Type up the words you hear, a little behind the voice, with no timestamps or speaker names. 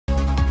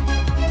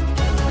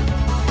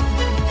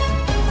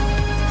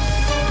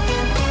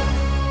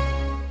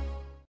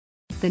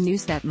The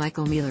news that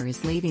Michael Mealor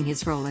is leaving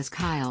his role as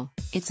Kyle,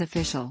 it's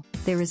official,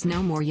 there is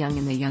no more Young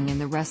and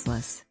the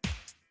Restless.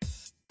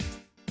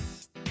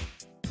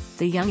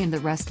 The Young and the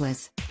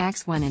Restless,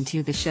 Acts 1 and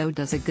 2. The show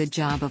does a good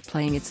job of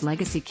playing its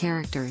legacy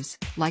characters,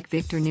 like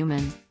Victor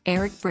Newman,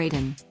 Eric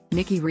Braeden,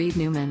 Nikki Reed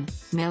Newman,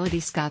 Melody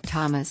Scott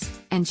Thomas,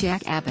 and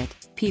Jack Abbott,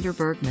 Peter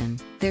Bergman.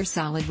 They're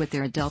solid with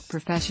their adult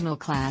professional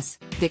class: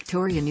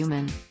 Victoria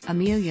Newman,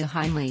 Amelia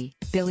Heinle,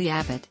 Billy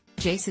Abbott,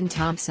 Jason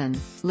Thompson,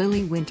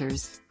 Lily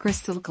Winters,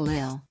 Crystal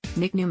Khalil,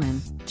 Nick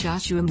Newman,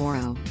 Joshua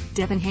Morrow,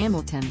 Devin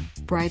Hamilton,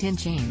 Bryton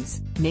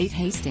James, Nate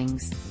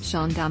Hastings,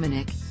 Sean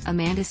Dominic,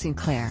 Amanda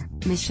Sinclair,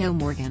 Michelle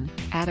Morgan,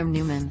 Adam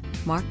Newman,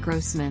 Mark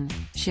Grossman,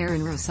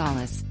 Sharon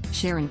Rosales,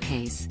 Sharon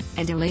Case,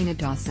 and Elena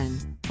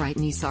Dawson,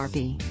 Brittany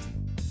Sarpy.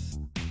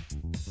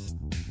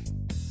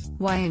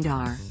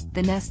 Y&R,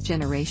 the next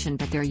generation,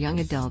 but their young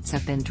adults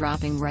have been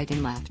dropping right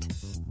and left.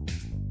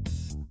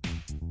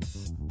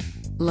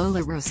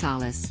 Lola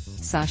Rosales,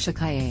 Sasha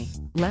Calle,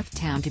 left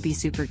town to be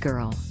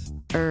Supergirl.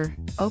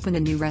 Opened a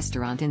new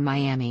restaurant in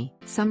Miami.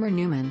 Summer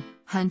Newman,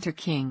 Hunter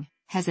King,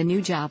 has a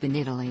new job in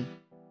Italy.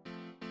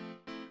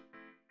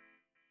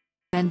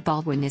 Ben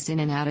Baldwin is in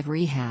and out of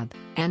rehab.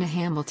 Anna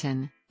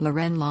Hamilton,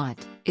 Loren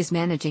Lott, is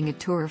managing a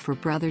tour for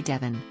brother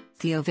Devin.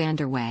 Theo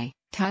Vanderway,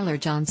 Tyler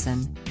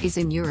Johnson, is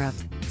in Europe.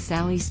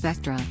 Sally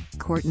Spectra,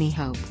 Courtney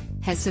Hope,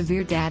 has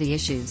severe daddy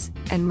issues,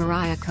 and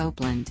Mariah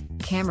Copeland,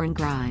 Cameron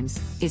Grimes,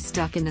 is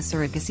stuck in the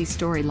surrogacy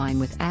storyline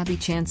with Abby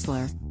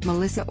Chancellor,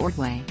 Melissa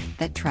Ordway,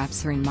 that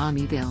traps her in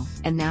Mommyville.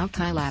 And now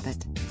Kyle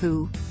Abbott,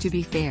 who, to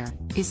be fair,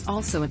 is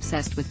also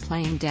obsessed with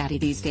playing daddy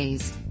these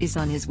days, is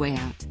on his way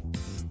out.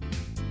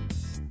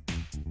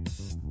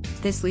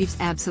 This leaves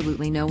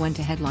absolutely no one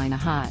to headline a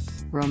hot,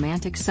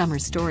 romantic summer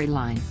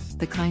storyline,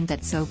 the kind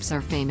that soaps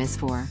are famous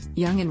for.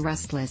 Young and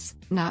Restless,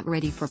 not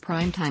ready for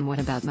primetime. What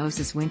about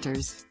Moses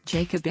Winters,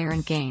 Jacob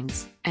Aaron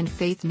Gaines, and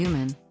Faith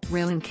Newman,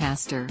 Raylan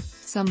Castor?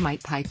 Some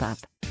might pipe up.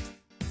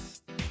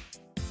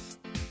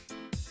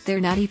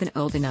 They're not even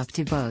old enough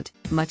to vote,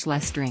 much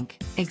less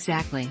drink.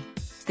 Exactly.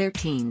 They're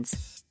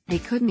teens. They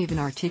couldn't even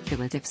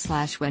articulate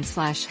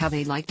if/when/how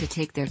they like to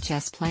take their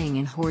chess playing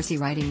and horsey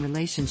riding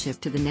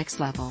relationship to the next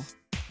level.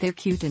 They're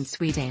cute and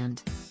sweet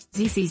and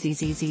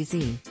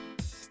zzzzzzz.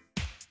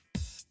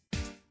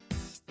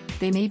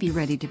 They may be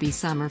ready to be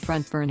summer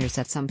front burners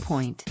at some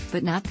point,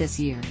 but not this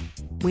year.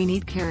 We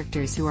need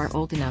characters who are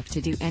old enough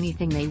to do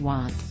anything they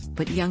want,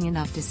 but young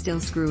enough to still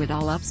screw it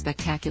all up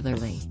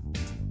spectacularly.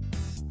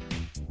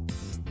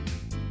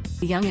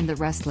 The Young and the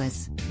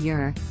Restless,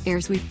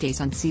 airs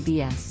weekdays on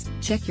CBS.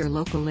 Check your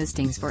local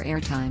listings for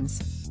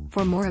airtimes.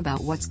 For more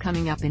about what's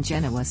coming up in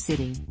Genoa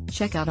City,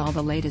 check out all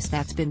the latest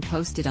that's been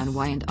posted on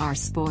Y&R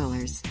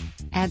Spoilers.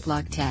 Ad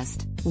block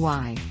test,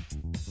 why?